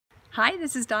Hi,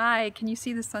 this is Di. Can you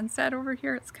see the sunset over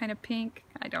here? It's kind of pink.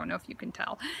 I don't know if you can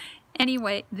tell.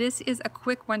 Anyway, this is a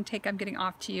quick one take I'm getting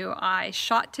off to you. I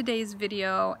shot today's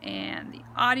video and the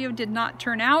audio did not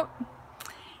turn out,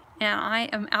 and I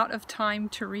am out of time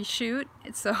to reshoot,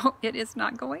 so it is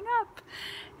not going up.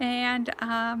 And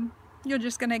you're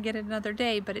just gonna get it another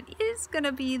day, but it is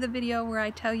gonna be the video where I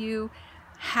tell you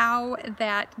how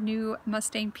that new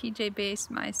Mustang PJ bass,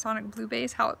 my Sonic Blue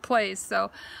bass, how it plays. So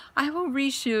I will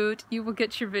reshoot, you will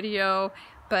get your video,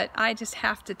 but I just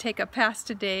have to take a pass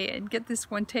today and get this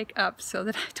one take up so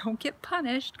that I don't get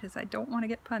punished, because I don't want to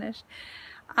get punished.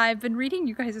 I've been reading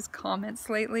you guys' comments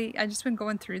lately. I've just been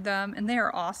going through them and they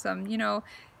are awesome. You know,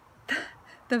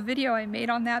 the video I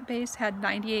made on that bass had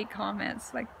 98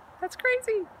 comments. Like, that's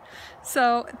crazy.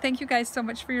 So thank you guys so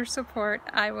much for your support.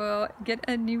 I will get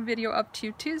a new video up to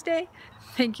you Tuesday.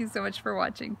 Thank you so much for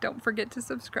watching. Don't forget to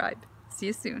subscribe. See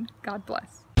you soon. God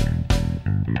bless.